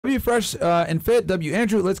W Fresh and Fit, W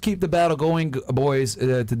Andrew. Let's keep the battle going, boys,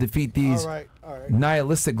 to defeat these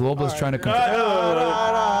nihilistic globalists trying to control.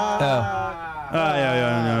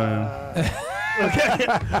 Okay.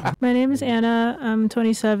 My name is Anna. I'm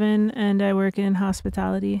 27 and I work in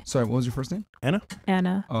hospitality. Sorry, what was your first name? Anna?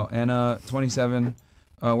 Anna. Oh, Anna, 27.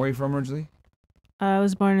 Where are you from originally? I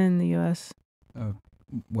was born in the U.S.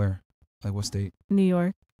 Where? Like what state? New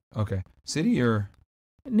York. Okay. City or?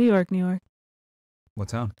 New York, New York. What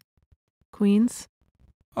town? Queens.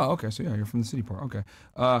 Oh, okay. So yeah, you're from the city part. Okay.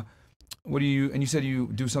 What do you, and you said you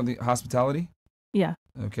do something, hospitality? Yeah.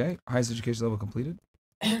 Okay. Highest education level completed?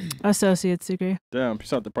 Associate's degree. Damn, you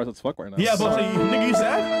sound depressed as fuck right now. Yeah, but nigga, you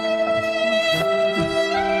sad?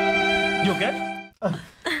 You okay?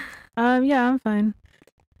 Yeah, I'm fine.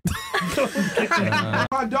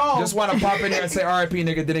 Just want to pop in here and say R.I.P.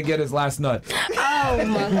 nigga didn't get his last nut. Oh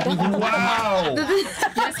my God. Wow.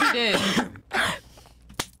 Yes, he did.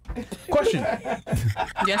 Question.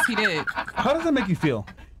 Yes, he did. How does that make you feel?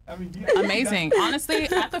 Amazing. Honestly,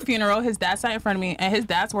 at the funeral, his dad sat in front of me, and his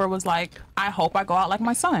dad's word was like, "I hope I go out like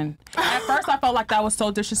my son." At first, I felt like that was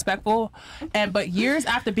so disrespectful, but years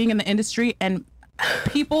after being in the industry and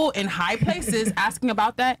people in high places asking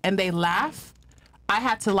about that, and they laugh, I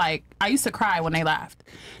had to I used to cry when they laughed.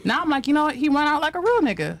 Now I'm like, you know what? He went out like a real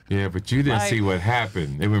nigga. Yeah, but you didn't see what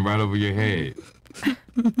happened. It went right over your head.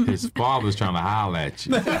 His father's trying to holler at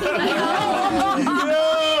you. That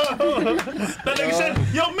nigga said,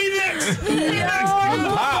 yo, me next.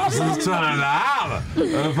 Pops is trying to holler.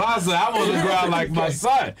 And Pops said, I want to go out like my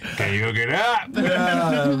son. Can you hook it up?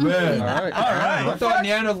 Yeah, man. All right. I thought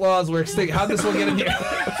Neanderthals were extinct. How'd this one get in here?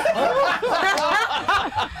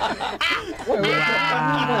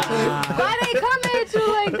 Why they come at you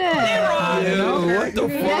like that? Yo, what the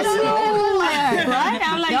fuck? Right?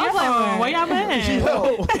 I'm like, yo, where y'all been?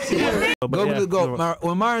 Go.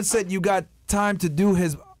 When Myron said you got time to do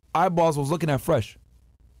his eyeballs, was looking at Fresh.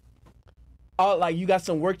 Oh, like you got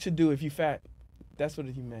some work to do if you fat. That's what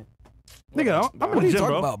he meant. Nigga, I'm in the gym,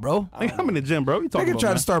 bro. About, bro? Nigga, I'm in the gym, bro. What you talking Nigga about, try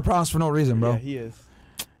man? to start problems for no reason, bro. Yeah, he is.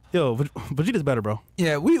 Yo, Vegeta's better, bro.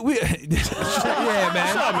 Yeah, yeah, man. Shut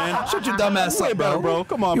up, man. Shut your dumb ass up, better, bro.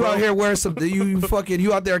 Come on, you bro. out here wearing some, you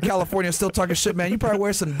out there in California still talking shit, man. You probably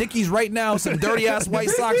wear some Dickies right now, some dirty ass white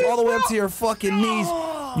socks all the way up to your fucking knees.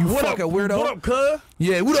 You fucking weirdo. What up, cuz?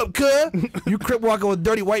 Yeah, what up, cuz? You crip walking with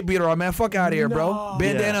dirty white beater on, man. Fuck out of here, bro.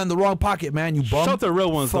 Bandana in the wrong pocket, man. You bum. Shout out to the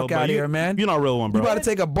real ones, Fuck though, out of here, man. You're not a real one, bro. You about to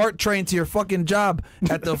take a BART train to your fucking job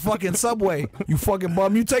at the fucking subway. You fucking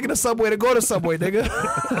bum. You taking the subway to go to Subway, nigga.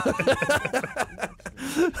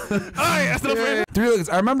 Alright, that's Three looks.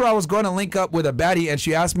 I remember I was going to link up with a baddie and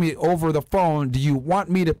she asked me over the phone, do you want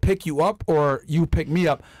me to pick you up or you pick me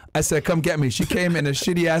up? I said, come get me. She came in a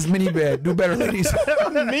shitty ass minivan. Do better, ladies.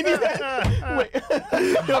 Minivan? Wait.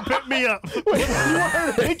 Yo, pick me up. Wait, you want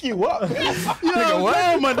her to pick you up? Nigga, what?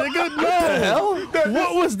 No, my nigga, no. What the hell?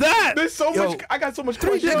 What was that? There's so much. I got so much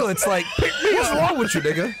questions. Nigga, it's like, what's wrong with you,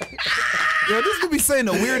 nigga? Yo, this could be saying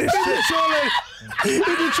the weirdest shit. He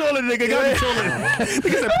be trolling, nigga. Got me trolling.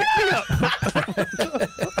 Nigga said, pick me up.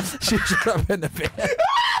 She showed up in the van.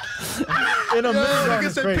 In a minute,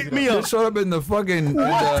 nigga said, pick me up. She showed up in the fucking in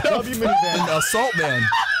the assault van.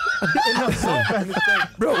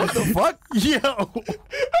 Bro, what the fuck? Yo.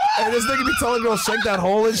 And this nigga be telling girls shake that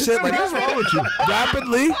hole and shit. Like, what's wrong with you?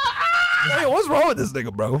 Rapidly? Hey, what's wrong with this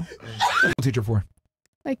nigga, bro? Teacher for?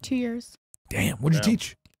 Like 2 years. Damn, what'd you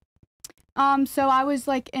teach? So I was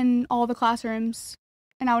like in all the classrooms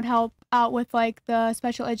and I would help out with like the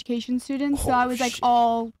special education students. So I was like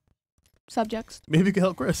all subjects. Maybe you can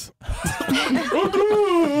help Chris.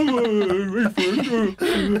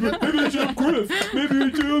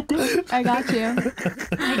 I got you.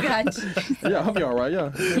 I got you. Yeah, I'll be all right. Yeah.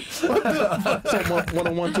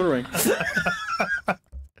 One-on-one touring.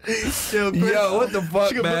 Yo, what the fuck,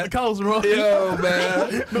 She man? the cows, bro. Yo,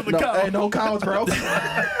 man. No cows, bro.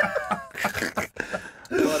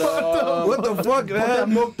 But, what the fuck, man? That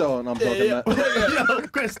milk though, and I'm talking that. Yo,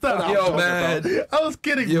 Chris, stop. Yo, man. I was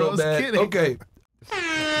kidding, bro. Yo, I was man. kidding. Okay.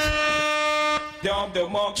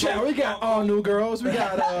 Man, we got all new girls. We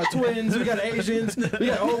got twins. We got Asians. We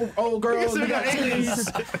got old girls. We got aliens.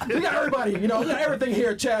 We got everybody. You know, we got everything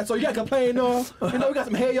here, Chad. So you got to complain, though. You know, we got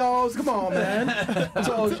some hey y'alls. Come on, man.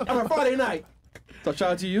 So on a Friday night. So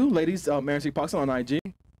shout out to you, ladies. Mary C. Poxon on IG.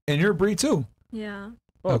 And you're Bree too. Yeah.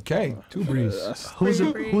 Okay, two Brees.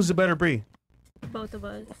 Who's the better Bree? Both of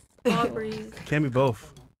us. All Brees. Can't be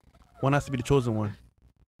both. One has to be the chosen one.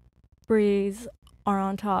 Brees are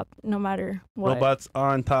on top, no matter what. Robots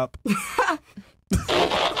are on top.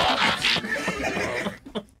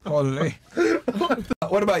 Holy.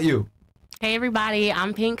 What about you? Hey everybody,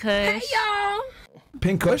 I'm Pink Kush. Hey y'all.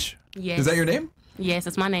 Pink Kush? Yes. Is that your name? Yes,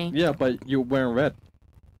 it's my name. Yeah, but you're wearing red.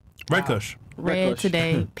 Red Kush. Red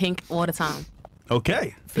today, pink all the time.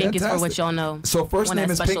 Okay. Pink is for what y'all know. So first When name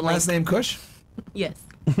that is Pink, special last link. name Kush? Yes.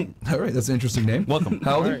 All right, that's an interesting name. Welcome.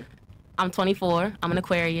 How old are you? I'm 24. I'm an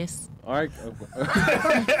Aquarius. All right.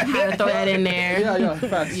 Had to throw that in there. Yeah,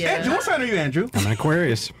 facts. Andrew, what sign are you, Andrew? I'm an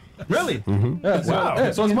Aquarius. Really? Mm-hmm. Yeah, so, Wow.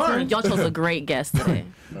 yeah, so it's mine. Y'all chose a great guest today.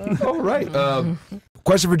 All right.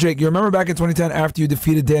 Question for Jake. You remember back in 2010 after you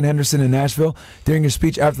defeated Dan Henderson in Nashville? During your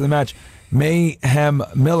speech after the match, Mayhem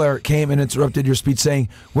Miller came and interrupted your speech saying,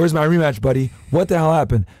 "Where's my rematch, buddy? What the hell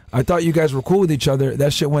happened? I thought you guys were cool with each other.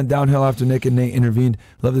 That shit went downhill after Nick and Nate intervened.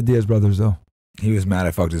 Love the Diaz brothers, though." He was mad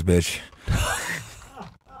I fucked his bitch.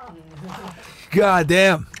 God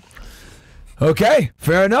damn. Okay,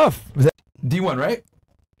 fair enough. D1, right?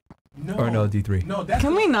 No. Or no, D3? No, that's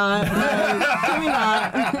Can we not? Can we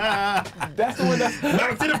not? That's the one that's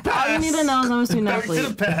back to the past. All you need to know is I'm a student Back to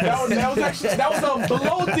athlete. the past. That was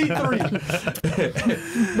below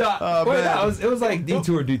D3. No, it was like D2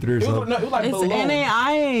 or D3 or something. It was like It's below.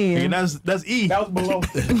 NAIA. And that's E. That was below.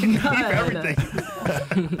 E for everything.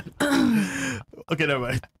 Okay, never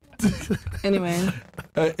mind. Anyway.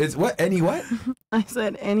 It's what? Any what? I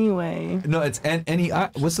said anyway. No, it's NEI.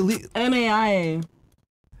 What's the league? NAIA.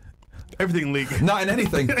 Everything league. Not in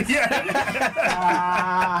anything.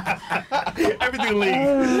 Everything league.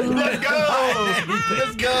 Let's go.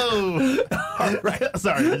 Let's go. All right.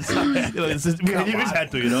 Sorry. You just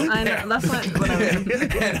had to, you know? I know. That's what. Whatever.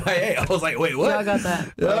 NIA. I was like, wait, what? Y'all got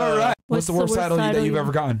that. All right. What's the worst title that you've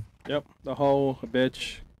ever gotten? Yep, the whole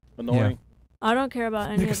bitch, annoying. I don't care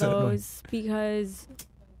about any of those because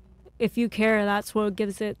if you care, that's what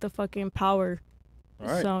gives it the fucking power.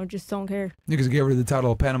 Right. So just don't care. Niggas get rid of the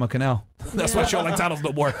title of Panama Canal. That's why you don't like titles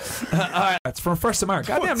no more. All right, that's from Fresh to Mark.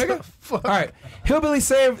 Goddamn, nigga. All right, Hillbilly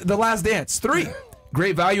Save The Last Dance. 3.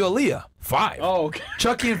 Great Value Aaliyah. 5. Oh, okay.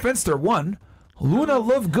 Chucky and Finster. 1. Luna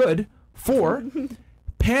Love Good. 4.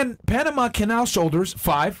 Panama Canal Shoulders.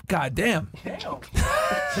 5. Goddamn.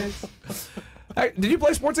 Hey, did you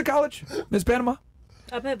play sports in college, Miss Panama?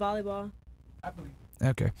 I play volleyball.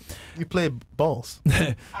 Okay. You play balls.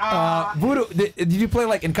 Voodoo, did you play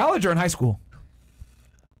like in college or in high school?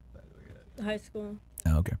 High school.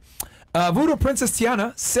 Oh, okay. Voodoo Princess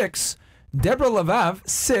Tiana, 6. Deborah Lavav,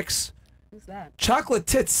 6. Who's that? Chocolate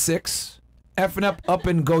Tits, 6. Effing up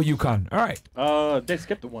and go Yukon. All right. They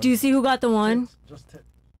skipped the one. Do you see who got the one?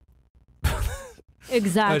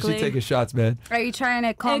 Exactly. She taking shots, man. Are you trying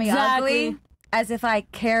to call me ugly? As if I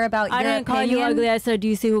care about your opinion? I didn't call you ugly. I said, do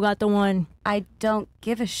you see who got the one? I don't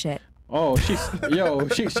give a shit. Oh, she's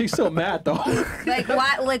so mad though. Like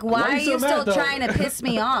why? Like why are you still trying to piss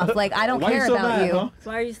me off? Like I don't care about you. Huh?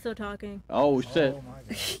 Why are you still talking? Oh shit.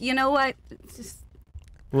 You know what? Just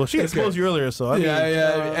Well, she exposed you earlier, so I mean,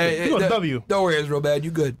 Hey, you a W. Don't worry, it's real bad.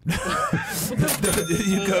 You good? You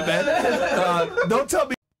good, man? Don't tell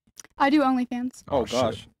me. I do OnlyFans. Oh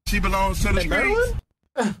gosh. She belongs to the streets.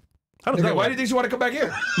 How does Okay, that why work? do you think she want to come back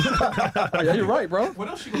here? Yeah, you're right, bro. What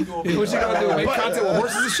else she gonna do over What's she gonna do? Make content with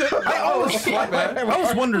horses and shit? I always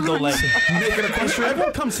wondered though, like, Making a question.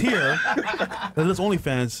 everyone comes here that does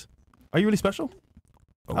OnlyFans. Are you really special?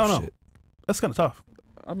 I don't know. shit. That's kind of tough.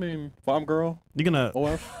 I mean, farm girl. You're gonna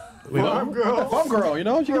OF. farm Farm girl, you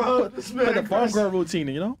know? You can put the farm girl routine,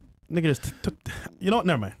 you know? nigga just took. You know what?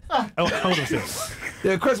 Never mind. I wouldn't say it.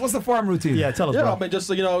 Yeah, Chris, what's the farm routine? Yeah, tell us, Yeah, bro. I mean, just,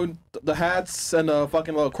 you know, the hats and the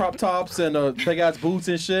fucking little crop tops and the big ass boots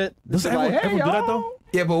and shit. Does Just everyone, like, hey, everyone do that y'all. though?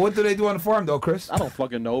 Yeah, but what do they do on the farm though, Chris? I don't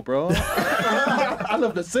fucking know, bro. I live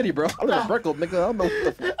in the city, bro. I live in Brickell, nigga. I don't know what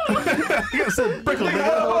the fuck. You said Brickell, I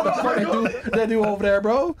don't know what the fuck they do over there,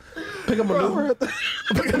 bro. Pick up manure.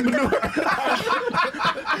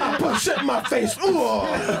 Put shit in my face. Ooh,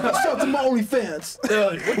 show to my OnlyFans.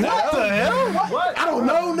 What the hell? What? I don't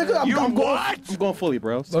know, nigga. I'm going fully,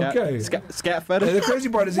 bro. Okay. Scat fetish. And the crazy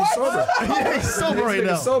part is he's sober. Yeah, he's sober right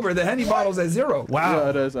now. Sober. The Henny bottle's at 0. Wow. Yeah,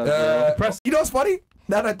 it is. You know what's funny?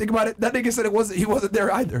 Now that I think about it, that nigga said he wasn't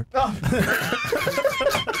there either. Yo, I'm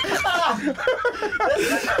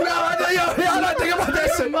not thinking about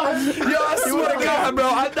that shit. Yo, I swear to God, bro,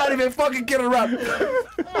 I'm not even fucking kidding around.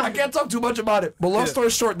 I can't talk too much about it. But long story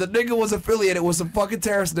short, the nigga was affiliated with some fucking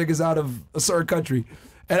terrorist niggas out of a certain country.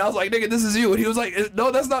 And I was like, nigga, this is you. And he was like, no,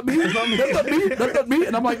 that's not me. That's not me. That's not me.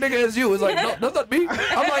 And I'm like, nigga, it's you. He's like, no, that's not me.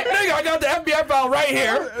 I'm like, nigga, I got the FBI file right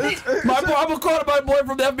here. I'm gonna call my boy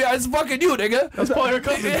from the FBI. It's fucking you, nigga. That's probably her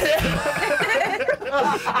cousin.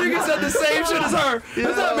 Nigga said the same shit as her.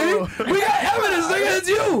 That's not me. We got evidence, nigga. It's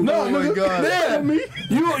you. No, my God. Yeah.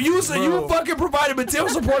 You said you fucking provided material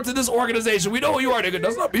support to this organization. We know who you are, nigga.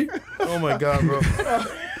 That's not me. Oh my God, bro.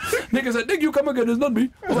 Nigga said, nigga, you come again. It's not me.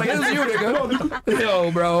 I was like, it's you, nigga.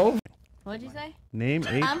 Yo, bro. What'd you say? Name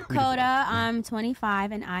 8. I'm Coda. I'm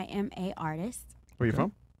 25 and I am a artist. Where you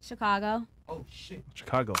from? Chicago. Oh shit.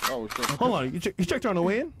 Chicago. Oh shit. Hold on. You checked her on the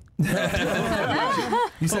way in?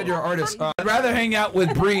 You said you're an artist. I'd rather hang out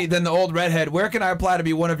with Bree than the old redhead. Where can I apply to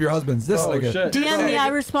be one of your husbands? This nigga. Shit. DM me. I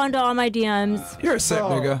respond to all my DMs. You're a sick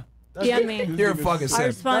nigga. DM me. You're a fucking I sick.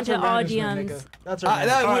 respond to all DMs.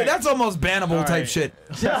 That's almost bannable type shit.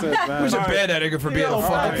 We should ban that nigga for being a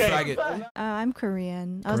fucking faggot. I'm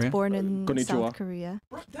Korean. I was Korean? born in Konnichiwa. South Korea.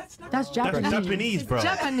 That's Japanese. That's Japanese, bro.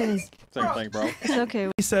 Japanese. Same thing, bro. It's okay.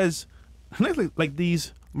 He says, like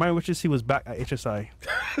these, Myron wishes he was back at HSI.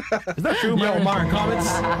 Is that true, Yo, Myron? Myron, comments?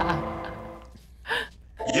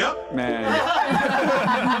 Yep. Man.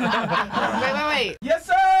 Wait. Yes,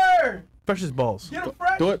 sir. Fresh as balls. Get him,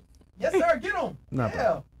 Fresh. Do it. Yes, sir. Get him. Nah,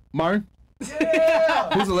 Yeah. Martin. Yeah.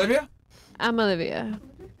 Who's Olivia? I'm Olivia.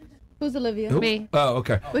 Who's Olivia? Who? Me. Oh,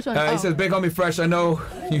 okay. Which one? He says, big homie Fresh, I know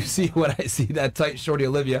you see what I see, that tight shorty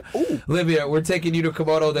Olivia. Olivia, we're taking you to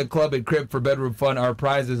Komodo, the club and crib for bedroom fun. Our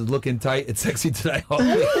prize is looking tight and sexy tonight.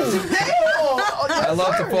 I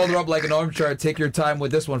love to fold her up like an armchair. Take your time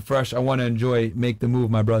with this one, Fresh. I want to enjoy. Make the move,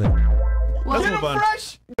 my brother. Let's move on.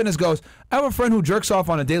 Fitness goes, I have a friend who jerks off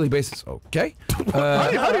on a daily basis. Okay. How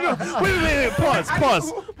do you know? Wait.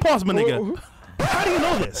 Pause, my nigga. How do you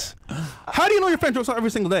know this? How do you know your friend jerks off every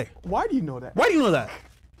single day? Why do you know that? Why do you know that?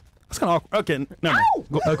 That's kind of awkward. Okay, never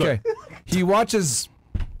mind. Okay. He watches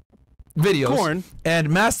videos. Corn. And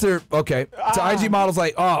master, to IG models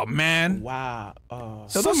like, oh, man. Wow.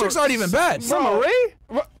 So those chicks aren't even bad. Summer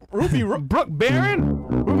Rae? Ruby Brooke Barron?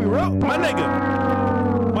 Ruby Rowe? My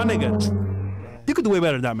nigga. You could do way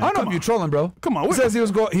better than that, man. I don't know if you're trolling, bro. Come on. He says he was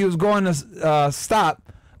going to stop,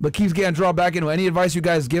 but keeps getting drawn back into. Any advice you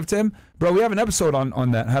guys give to him? Bro, we have an episode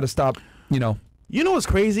on that, how to stop, You know what's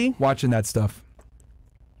crazy? watching that stuff.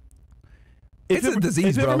 It's a disease,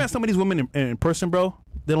 If you bro. ever met some of these women in person, bro,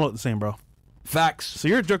 they don't look the same, bro. Facts. So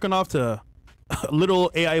you're jerking off to a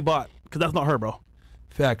little AI bot, because that's not her, bro.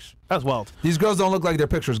 Facts. That's wild. These girls don't look like their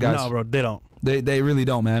pictures, guys. No, bro, they don't. They really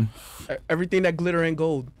don't, man. Everything that glitter ain't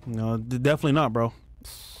gold. No, definitely not, bro.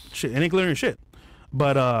 Shit, it ain't glittering shit.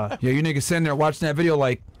 But Yeah, you niggas sitting there watching that video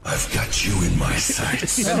like, I've got you in my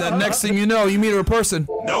sights. and the next thing you know, you meet her in person.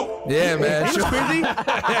 Nope. Yeah, man. you know what's crazy?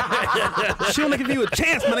 She don't give you a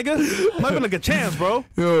chance, my nigga. Not even like a chance, bro.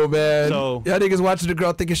 Yo, man. So- y'all niggas watching the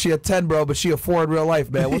girl thinking she a 10, bro, but she a 4 in real life,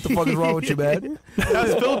 man. What the fuck is wrong with you, man?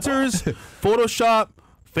 Has filters, Photoshop,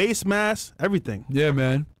 face mask, everything. Yeah,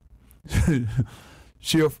 man.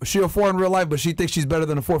 she a 4 in real life, but she thinks she's better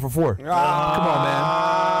than a 4 for 4. Come on, man.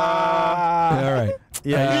 Yeah, all right.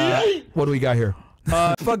 Yeah. What do we got here?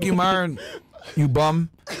 Fuck you, Myron. You bum.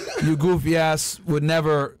 You goofy ass would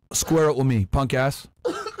never square up with me, punk ass.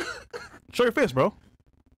 Show your face, bro.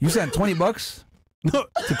 You sent $20 No.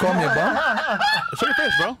 to call me a bum? Show your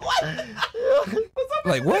face, bro.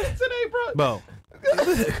 Like what? Today, bro. Bro.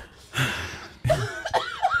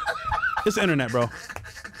 It's the internet, bro.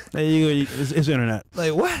 There you go. It's the internet.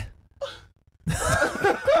 Like what?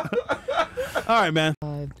 All right, man.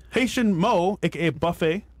 Haitian Mo, aka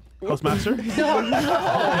Buffet, Hostmaster.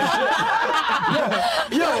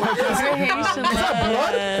 Yo, Haitian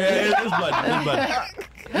It's blood.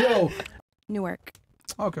 yo. Newark.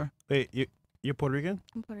 Okay. Wait, you're Puerto Rican?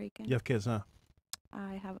 I'm Puerto Rican. You have kids, huh?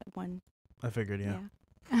 I have one. I figured, yeah.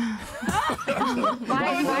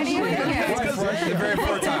 Why do you think They're very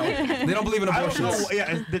fertile. They don't believe in abortions.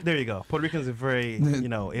 There you go. Puerto Ricans are very,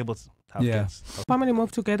 able to have Yeah. kids. Family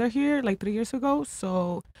moved together here like 3 years ago.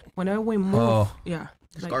 So whenever we move, like,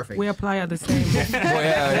 Scarface. we apply at the same. Well,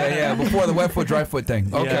 yeah. Before the wet foot, dry foot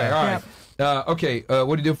thing. Okay, Yeah. all right. Okay,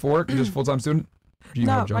 what do you do for work? You just full-time student? Do you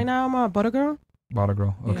have No, a job? right now I'm a butter girl. Bottle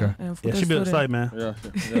girl. Okay. and Yeah, she be on the side, man. Yeah.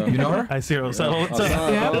 You know her? I see her on the side all the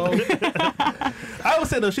time. I would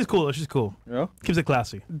say though, she's cool. She's cool. Yeah. Keeps it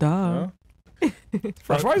classy. Duh.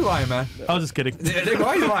 Fresh, why are you lying, man? I was just kidding. Yeah, nigga, why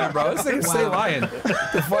are you lying, bro? This nigga stay lying.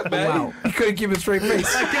 The fuck, man? Wow. He couldn't keep a straight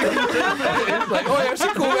face. Like, oh yeah, she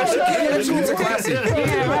cool, man. She keeps it classy.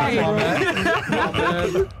 Yeah, right. Come on,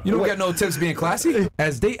 man. You don't get no tips being classy.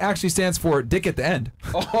 As DATE actually stands for dick at the end.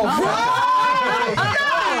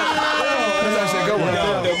 That's actually a good one.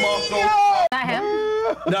 That him?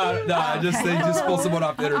 No, I just pulled someone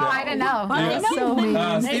off the internet. Oh, I didn't know. Yes. So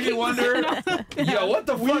mean. Stevie Wonder. Yo, what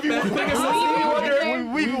the fuck, man? Nigga said Stevie Wonder.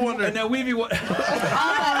 Weavy Wonder. And then Weavy Wonder.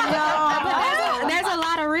 There's a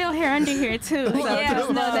lot of real hair under here. hair too. Yeah, no,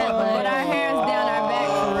 but our hair is down our back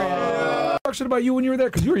for real. Talk shit about you when you were there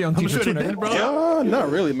because you were a young teacher sure too, they nigga. did, bro. Not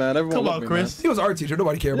really, man. Everyone Come loved on, me, Chris. He was our teacher.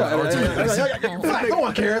 Nobody cared about our teacher. No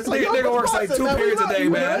one cares. Like, Nigga works like 2 periods a day,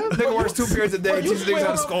 man. Wait, Nigga works 2 periods a day, teaches niggas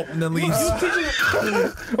how to sculpt, and then leaves.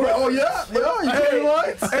 Oh yeah, you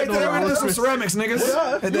Hey, then we're gonna do some ceramics,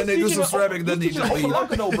 niggas. And then they do some ceramics, and then they just leave.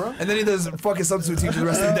 And then he does fucking substitute teach the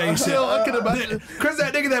rest of the day and shit. Chris,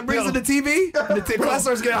 that nigga that brings in the TV, and the class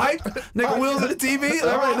starts getting hype. Nigga wheels in the TV.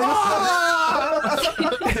 All right,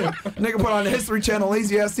 nigga put on the History Channel,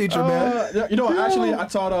 lazy ass teacher, man. You know, actually, I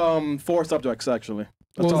taught 4 subjects actually.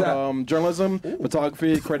 I taught journalism,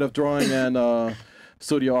 photography, creative drawing, and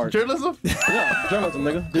studio art. Journalism? Yeah, journalism,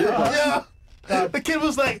 nigga. Yeah. The kid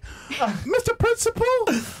was like, Mr. Principal,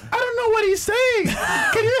 I don't know what he's saying.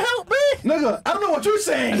 Can you help me? Nigga, I don't know what you're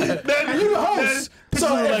saying. Man, you the host.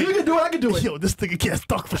 So if you can do it, I can do it. Yo, this nigga can't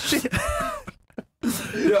talk for shit.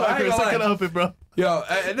 Yo, I ain't gonna lie. Help it, bro. Yo,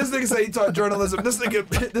 and this nigga say he taught journalism. This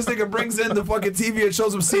nigga brings in the fucking TV and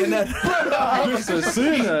shows him CNN.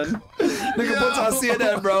 CNN. Nigga puts on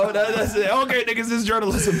CNN, bro. That's it. Okay, niggas, this is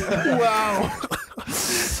journalism. Wow.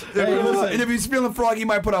 And if he's feeling froggy, he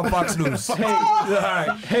might put on Fox News.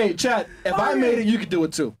 Hey, chat. If I made it, you can do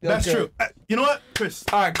it too. That's true. You know what, Chris?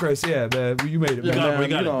 All right, Chris. Yeah, man, you made it. You Man.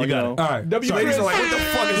 got it. You got it. All right. Ladies are like, what the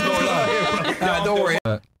fuck is going on? Nah, don't worry.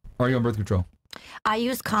 Are you on birth control? I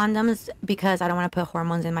use condoms because I don't want to put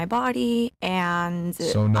hormones in my body, and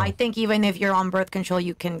So no. I think even if you're on birth control,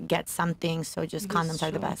 you can get something. So just condoms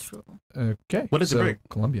are the best. Okay. What did they break?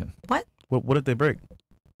 Colombian. What? What did they break?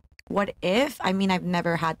 What if? I mean, I've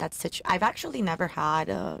never had that situation. I've actually never had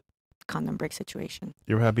a condom break situation.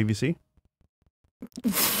 You ever had BBC?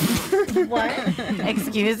 What?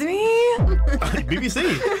 Excuse me?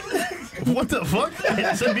 BBC. What the fuck?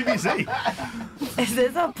 I said BBC. Is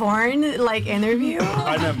this a porn like interview?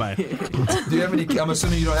 I never mind. Do you have any? I'm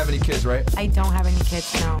assuming you don't have any kids, right? I don't have any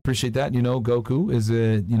kids, no. Appreciate that. You know, Goku is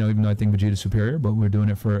even though I think Vegeta's superior, but we're doing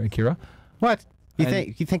it for Akira. What? You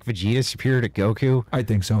think Vegeta's superior to Goku? I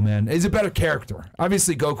think so, man. He's a better character.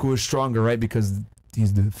 Obviously, Goku is stronger, right? Because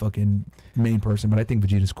he's the fucking main person. But I think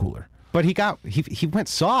Vegeta's cooler. But he went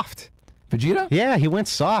soft. Vegeta? Yeah, he went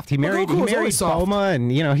soft. He married Bulma,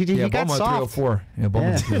 and you know he got Bulma soft. 304. Yeah,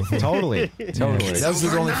 Bulma 304. Totally. That was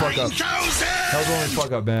his only fuck up. That was the only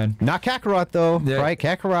fuck up, man. Not Kakarot though, right?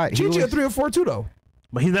 Kakarot. Chi had 304 too, though.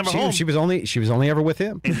 But he's never home. She was only ever with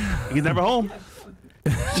him. He's never home.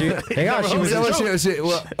 Hang on, she was.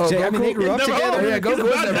 I mean, they grew up together. Yeah, Goku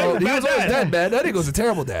was never old. He was always dead, man. That nigga was a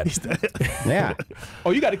terrible dad. Yeah. Oh,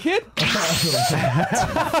 you got a kid?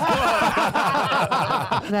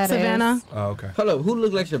 Savannah. Oh, okay. Hold up, who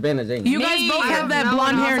look like Savannah James? You guys both have that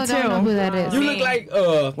blonde hair I don't know too. who that is. You look like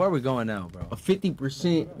where are we going now, bro? A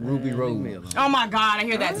 50% Ruby Rose. Oh my God, I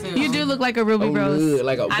hear that too. You do look like a Ruby Rose. Good.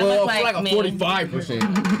 Like a I look like a me.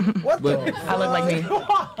 45%. What the? I look like me.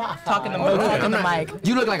 Talking to the mic.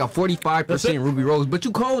 You look like a 45% Ruby Rose, but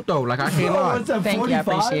you cold though. Like I can't lie. Thank you, I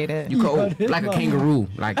appreciate it. You cold like a kangaroo.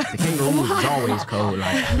 Like the kangaroo is always cold.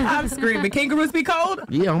 Like I'm screaming. Kangaroos be cold?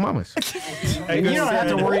 yeah, on mamas. And you don't have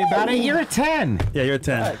to worry about it. You're a 10. Yeah, you're a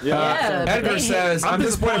 10. Edgar says, I'm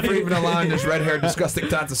disappointed for even allowing this red-haired, disgusting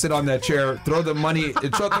tot to sit on that chair. Throw the money,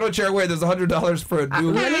 throw a chair away. There's $100 for a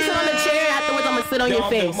dude. Let me sit on the chair. Afterwards, I'm gonna sit on your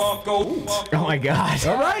face. Oh my God.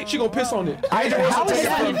 All right, she gonna piss on it.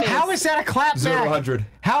 How is that a clap 0 to back? 100.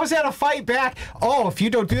 How is that a fight back? Oh, if you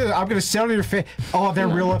don't do that, I'm gonna sit on your face. Oh, they're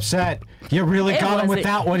real upset. You really got them with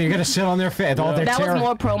that one. You're gonna sit on their face. Oh, they're That was terrible.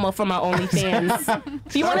 more promo for my OnlyFans.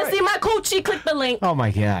 If you want to see my coochie, click the link. Oh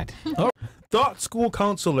my God. Thought school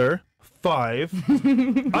counselor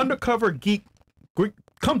 5. Undercover geek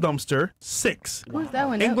cum dumpster 6. Who's that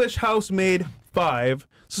one? English housemaid 5.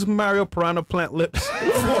 Super Mario Piranha Plant Lips.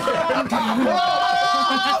 Counselor,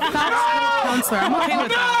 I'm okay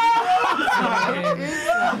with that.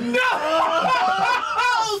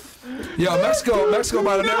 Yo, Mexico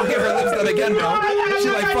about to never get her lips done again, bro. She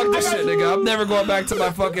like, fuck this shit, nigga. I'm never going back to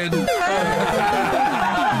my fucking...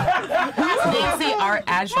 Nancy Art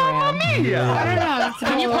Ashram. I don't know.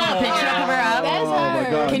 Can you pull a picture of her up? That's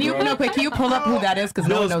her. Can you can you pull up who that is? Because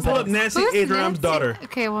no one knows Pull that. up Nancy Adram's daughter.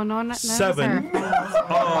 Okay, well, no, not 7.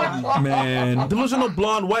 Oh, man. Delusional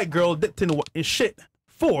blonde white girl dipped in shit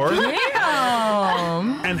 4.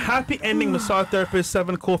 Damn. And happy ending massage therapist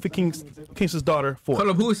 7. Kofi Kingston's daughter 4. Hold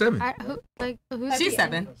up, who is 7? Who's She's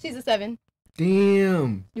 7. She's a 7.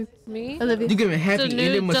 Damn. Me? You giving happy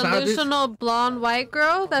ending massages? Delusional blonde white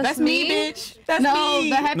girl? That's me, bitch. That's no, me.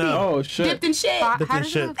 the happy. No. Oh shit. Dipped in shit. Dipped in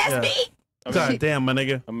shit. That's me. God damn, my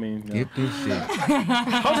nigga. I mean, Dipped in shit.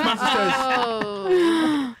 Housemaster says,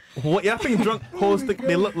 Oh. what y'all think drunk hoes think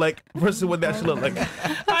they look like versus what they actually look like?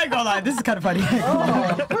 I ain't gonna lie, this is kind of funny.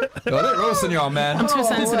 Yo, they're roasting y'all, man. I'm too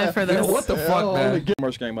sensitive for this. Yo, what the fuck, man?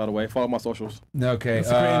 Merch game, by the way. Follow my socials. Okay. That's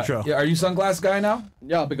a great intro. Yeah, are you sunglass guy now?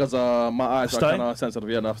 Yeah, because my eyes are Stein? kind of sensitive.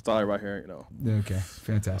 Yeah, enough style right here, you know. Okay,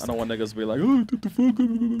 fantastic. I don't want niggas to be like, oh, what the fuck?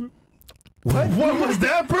 What was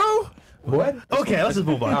that, bro? What? Okay, let's just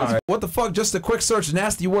move on. All right. What the fuck? Just a quick search.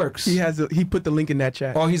 Nasty Works. He put the link in that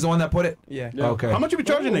chat. Oh, he's the one that put it? Yeah. Okay. How much you be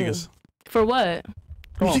charging niggas? For what?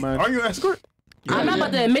 Come on, man. Are you an escort? I'm not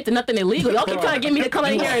about to admit to nothing illegal. Y'all keep trying to get me to come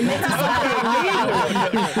in here and admit to something illegal.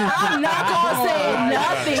 I'm not gonna say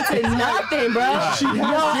nothing to nothing, bro.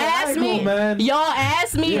 Y'all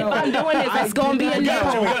ask me if I'm doing this, it's gonna be a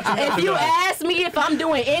no. If you ask me if I'm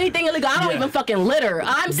doing anything illegal, I don't even fucking litter.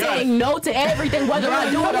 I'm saying no to everything, whether I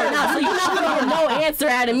do it or not. So you're not gonna get no answer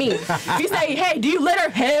out of me. If you say, hey, do you litter?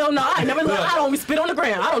 Hell no, I never litter. I don't even spit on the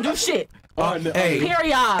ground. I don't do shit. Hey,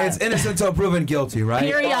 period. It's innocent until proven guilty, right?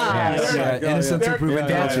 Period. Yeah, innocent until proven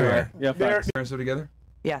guilty, right? Yeah, facts. Parents are together?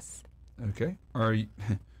 Yes. Okay. Are you...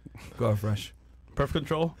 Go out fresh. Birth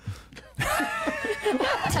control.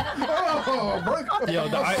 Yo,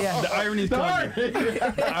 the irony is coming.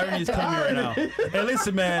 The irony is coming right now. Hey,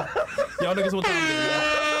 listen, man. Y'all niggas want to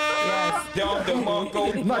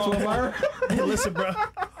Hey, listen, bro. You know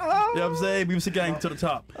what I'm saying? We was gang to the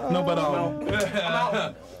top. No, but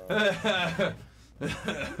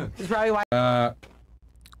It's probably why.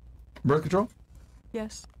 Birth control?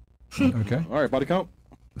 Yes. Okay. All right, body count.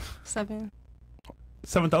 7.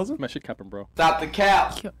 7,000? Man, shit capping, bro. Stop the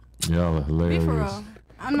cap. Y'all are Be hilarious. for real.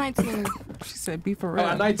 I'm 19. She said, be for real.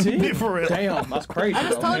 At 19? Be for real. Damn, that's crazy. I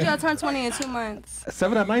just though, told you man. I turned 20 in 2 months.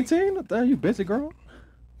 7 at 19? Damn, you busy, girl.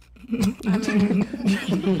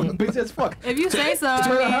 Busy as fuck. If you say so, It's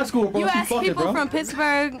right out of high school, bro. you ask Fuck it, people bro. from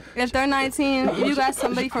Pittsburgh if they're 19. If you got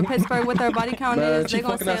somebody from Pittsburgh what their body count Man, is, she they're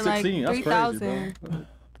gonna fucking say at like 16. That's 3,000. crazy,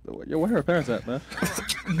 Yo, where her parents at, man?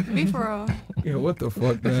 Be for real. Yeah, what the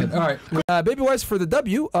fuck, man? All right. Baby wipes for the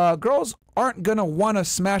W. Girls aren't going to want to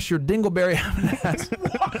smash your dingleberry ass.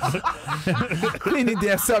 Cleaning the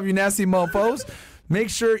ass up, you nasty mofos. Make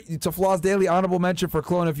sure to floss daily. Honorable mention for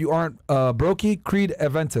cologne if you aren't brokey, Creed,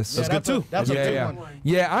 Aventus. That's good too. That's a good one.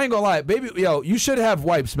 Yeah, I ain't gonna lie, baby. Yo, you should have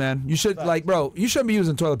wipes, man. You should bro. You shouldn't be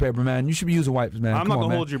using toilet paper, man. You should be using wipes, man. I'm Come not on, gonna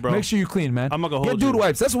man. hold you, bro. Make sure you clean, man. I'm not gonna Get hold dude you.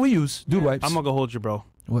 wipes. That's what we use. Dude wipes. I'm not gonna hold you, bro.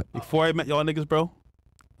 What? Before I met y'all niggas, bro,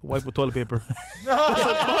 wipe with toilet paper.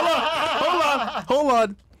 Hold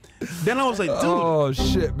on. Then I was like, dude. Oh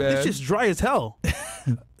shit, man. It's just dry as hell.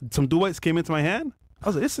 Some dude wipes came into my hand. I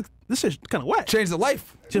was like, this shit's kind of wet. Changed the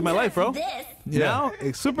life. Changed my life, bro. Yeah. Now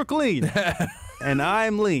it's super clean, and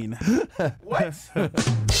I'm lean. What?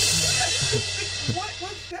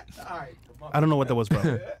 I don't know what that was,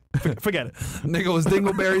 bro. Forget it. Nigga was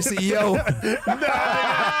Dingleberry CEO.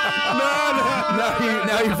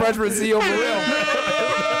 Now you freshman CEO for real.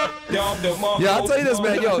 Yeah, I'll tell you this,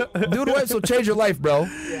 man. Yo, dude wipes will change your life, bro.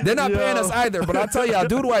 They're not paying us either, but I'll tell y'all,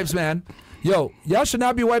 dude wipes, man. Yo, y'all should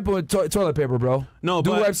not be wiping with toilet paper, bro. No,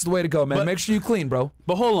 dude but, wipes is the way to go, man. Make sure you clean, bro.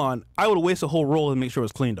 But hold on, I would waste a whole roll and make sure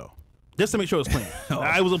it's clean, though. Just to make sure it's clean.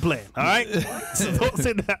 I wasn't playing, all right? So don't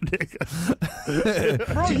say that, nigga.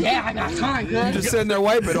 Bro, yeah, I got time, You just sitting there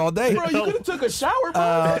wiping all day. Bro, you could have took a shower,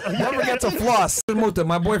 bro. Don't forget to floss.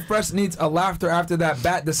 My boy Fresh needs a laughter after that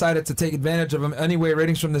bat decided to take advantage of him. Anyway,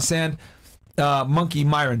 ratings from the sand. Monkey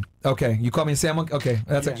Myron. Okay, you call me Sand Monkey? Okay,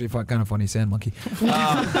 that's actually kind of funny, Sand Monkey.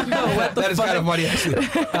 That is kind of funny, actually.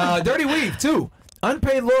 Dirty Weave, 2.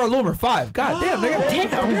 Unpaid Laura Loomer, 5. God damn, nigga.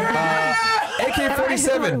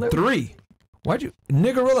 AK-47, 3. Why'd you...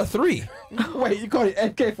 Niggerilla, 3. Wait, you called it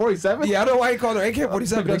AK-47? Yeah, I don't know why you called her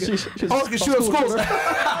AK-47. Because she's because she was schools. That's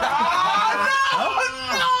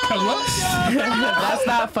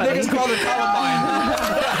not funny. Niggas called her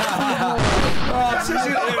Columbine.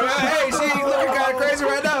 Hey, she looking kind of crazy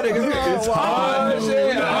right now, nigga.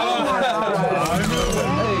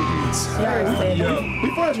 We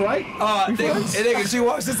friends, right? Nigga, she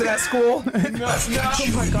walks into that school. Oh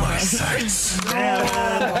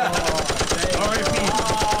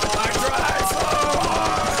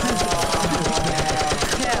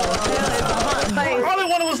my All I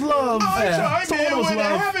wanted was love.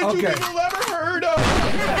 Okay.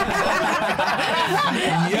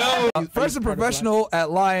 Yo, first a professional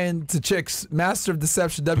at lying to chicks, master of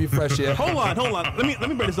deception. W Fresh here. Hold on. Let me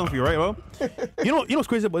break this down for you, right, bro? You know what's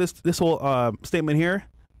crazy about this whole statement here?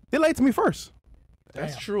 They lied to me first.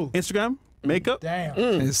 That's true. Instagram, makeup. Damn.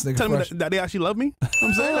 This nigga Tell me Fresh. that they actually love me.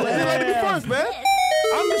 I'm saying like, they lied to me first, man.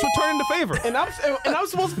 I'm just returning the favor. And I'm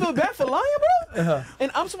supposed to feel bad for lying, bro?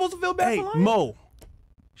 And I'm supposed to feel bad for lying? Mo,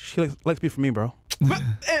 she likes me for me, bro.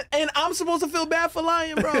 And I'm supposed to feel bad for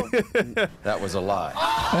lying, bro. That was a lie.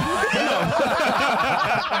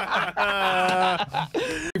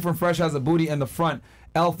 From Fresh has a booty in the front.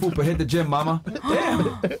 El Fupa hit the gym, mama.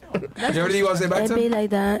 Damn. Everything you want to say back to It be him? like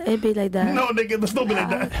that. It be like that. No, nigga, let's don't be like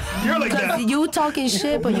that. You're like that. You talking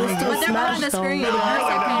shit, but you still smash though. If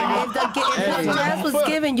the chance was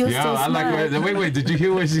given, you still I like smash. wait, did you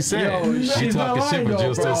hear what she said? She talking shit, but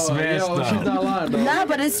you still smashed She's not lying, though. Nah,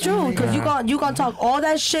 but it's true because you gonna talk all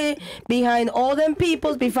that shit behind all them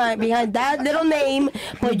peoples behind that little name,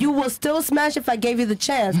 but you will still smash if I gave you the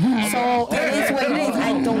chance. So it is what it is.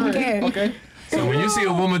 I don't care. Okay. So when you see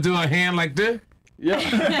a woman do a hand like this, yeah,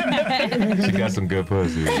 she got some good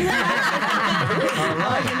pussy. What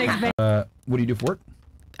do you do for work?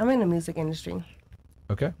 I'm in the music industry.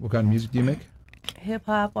 Okay. What kind of music do you make? Hip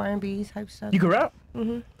hop, R&B type stuff. You can rap? Mhm.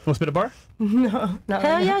 Want to spit a bar? No, not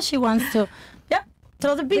Hell really. yeah, she wants to. Yep.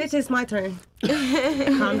 Throw the beat. It's my turn.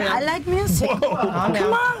 Calm down. I like music. Calm down.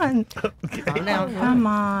 Come on. Calm down. Come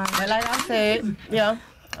on. But like I said, yeah,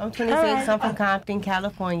 I'm 26. Alright. I'm from Compton,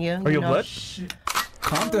 California. Are you a know. blood?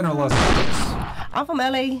 Compton or Los Angeles? I'm from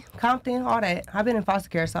LA, Compton, all that. I've been in foster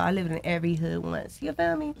care, so I lived in every hood once. You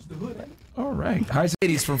feel me? All right. Hi,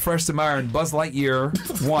 ladies from Fresh to Myron. Buzz Lightyear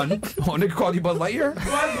 1. Oh, nigga called you Buzz Lightyear?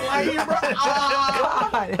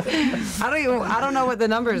 I don't know what the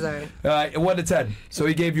numbers are. 1 to 10. So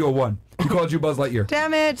he gave you a 1. He called you Buzz Lightyear.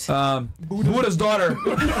 Damn it. Buddha's daughter.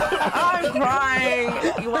 I'm crying.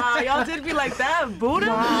 Wow, y'all did me like that. Buddha?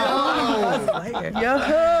 Yo,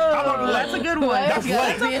 that's a good one. That's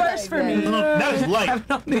light. That's a first for me. That is light.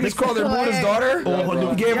 Niggas called her Buddha's daughter? Oh,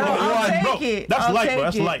 He gave her a 1. I'll take it. That's I'll light, take bro.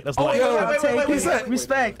 That's it. light. That's Oh, light. yo, I'll Wait, take he it. said-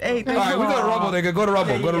 Respect. Hey, All right, we go to Rumble, nigga. Go to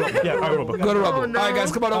Rumble. Go to Rumble. Yeah, all right, Rumble. Go to Rumble. Oh, no. All right,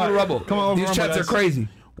 guys, come on over to Rumble. Come on over to These Rumble, chats are guys. crazy.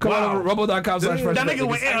 Come on Wow. over to rumble.com/fresh. That nigga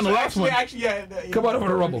went in on the last one. Come on over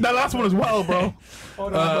to Rumble. That last one as well, bro.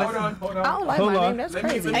 Hold on. I don't like Hold my on. name. That's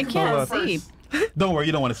crazy. I can't see. Don't worry,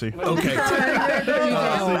 you don't want to see. Okay.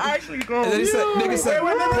 Actually, go. And then he said, nigga said,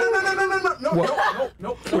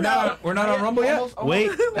 No. we're not on Rumble yet?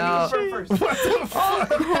 Wait.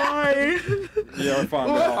 Yeah, we're fine.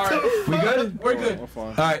 All right, we good? We're good. We're fine.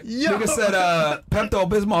 All right, nigga said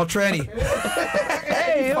Pepto-Bismol tranny.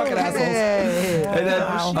 Hey, Fucking assholes. And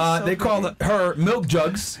then they called her Milk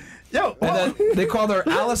Jugs. Yo, and then they called her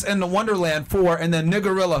Alice in the Wonderland 4, and then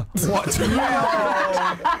Niggerilla 1.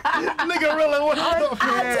 Niggerilla, what? I'll take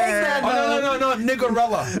that. Oh, no,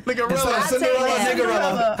 Niggerilla. Instead of Cinderella,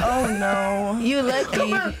 Niggerilla. Oh no. You lucky.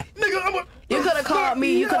 Nigga, I'm a... You could have called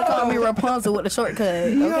me. You could have called me Rapunzel with a shortcut.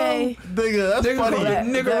 Okay. Nigga, that's funny.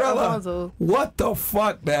 Niggerilla. What the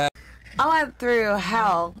fuck, man? I went through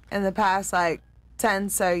hell in the past like 10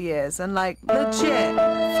 so years, and like legit,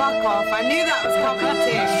 fuck off. I knew that was coming too.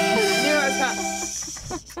 I knew it was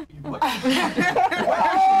coming.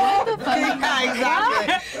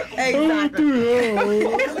 Exactly.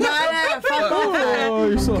 No, fuck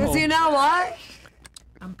off. Because you know what?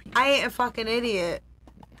 I ain't a fucking idiot.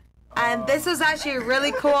 And this was actually a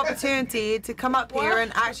really cool opportunity to come up here and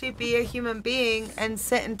actually be a human being and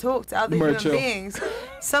sit and talk to other human beings.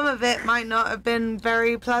 Some of it might not have been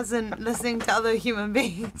very pleasant listening to other human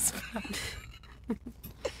beings.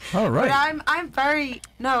 All right. But I'm very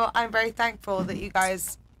thankful that you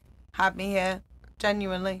guys had me here,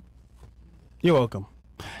 genuinely. You're welcome.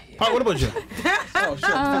 All right, what about you? Oh, shit.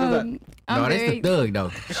 Um, No, that's the thug,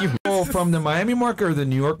 though. Oh, from the Miami market or the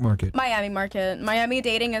New York market? Miami market. Miami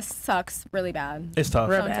dating sucks really bad. It's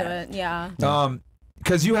tough. Don't do it. Yeah.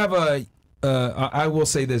 Because you have I will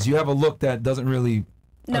say this, you have a look that doesn't really,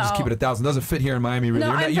 I'll just keep it 1,000, doesn't fit here in Miami really.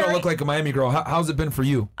 No, You don't look like a Miami girl. How's it been for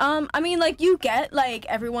you? I mean, like, you get, like,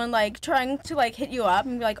 everyone, like, trying to, like, hit you up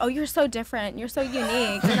and be like, oh, you're so different. You're so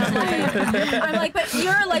unique. And I'm like, but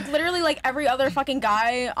you're, like, literally, like, every other fucking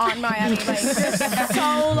guy on Miami. Like,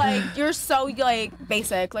 you're so, like,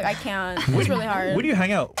 basic. Like, I can't. It's really hard. Where do you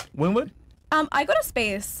hang out? Winwood? I go to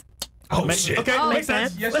Space. Oh, shit. Okay, makes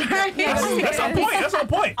sense. Yes, that's on point. That's on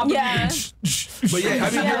point. Yeah. But yeah, I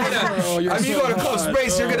mean, you go to Coast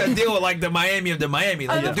Space, you're gonna deal with like the Miami of the Miami.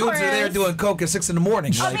 Like the dudes are there doing coke at 6 in the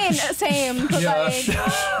morning. I mean, same.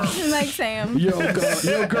 Like, same. Yo,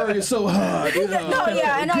 girl, you're so hot. No,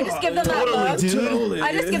 yeah, and I just give them that look. Dude.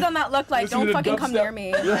 I just give them that look, like, don't fucking come near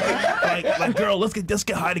me. Like, girl, let's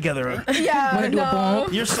get high together. Yeah, no.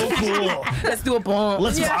 You're so cool. Let's do a bomb.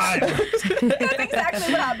 Let's vibe. That's exactly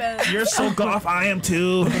what happened. You're so goth. I am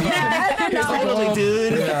too. Yeah, I know. Totally,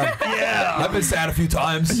 dude. Yeah. I've been sad a few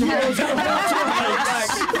times. Matter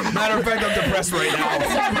of fact, I'm depressed right now.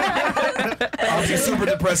 I'll be super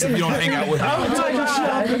depressed if you don't hang out with me. I'm talking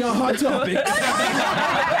shit. I'm being a hot topic.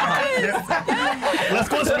 Let's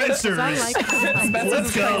go Spencer's.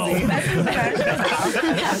 Let's go.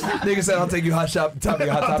 Nigga said, I'll take you hot shop. Top of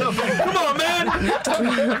your hot topic. Come on, man.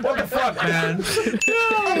 What the fuck, man?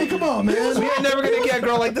 Hey, come on, man. We ain't never gonna get a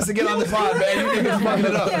girl like this again on the pod, man. You niggas fucking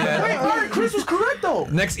it up, man. Wait, all right, Chris was correct though.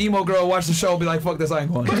 Next emo girl watch the show, be like, fuck this, I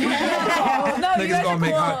ain't going. Niggas gonna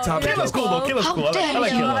make hot topic jokes. Kayla's cool though. Kayla's cool. I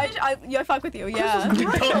like Kayla. I fuck with you, yeah.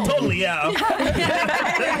 Totally, yeah.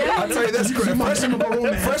 I'll tell you this, Chris.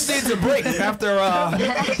 Fresh needs a break after.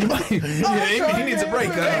 He needs a break.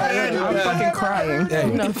 I'm fucking crying.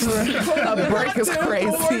 No, for real. A break is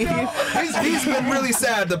crazy. He's been really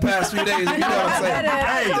sad the past few days. You know what I'm saying?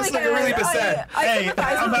 Hey, this nigga really been sad. Hey, I'm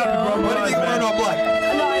happy, bro. What do you think wearing all black?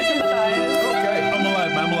 No, I sympathize. Okay. I'm alive,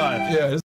 man. I'm alive. Yeah.